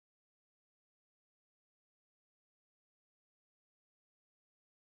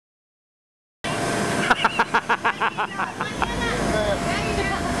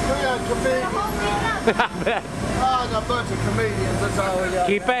Oh, a bunch of comedians, that's all we got.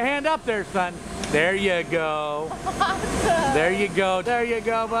 Keep a hand up there, son. There you go. Awesome. There you go. There you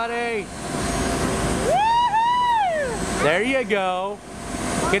go, buddy. There you go.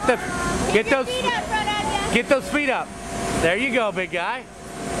 Get those feet up. There you go, big guy.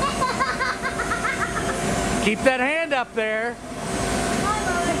 Keep that hand up there.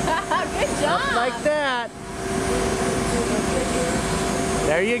 Good job. Up like that.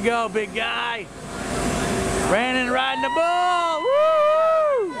 There you go, big guy. Brandon riding the bull.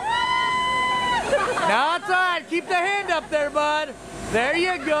 Woo! No, it's all right. Keep the hand up there, bud. There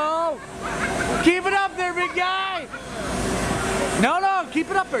you go. Keep it up there, big guy. No, keep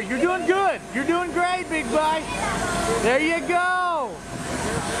it up there. You're doing good. You're doing great, big guy. There you go.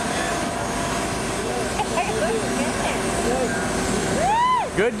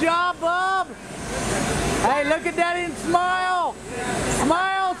 Good job, Bob. Hey, look at Daddy and smile.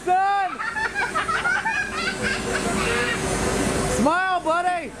 Smile, son. Smile,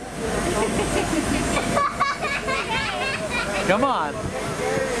 buddy. Come on.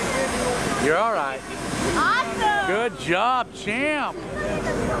 You're all right. Awesome. Good job, champ.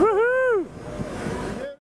 Woo.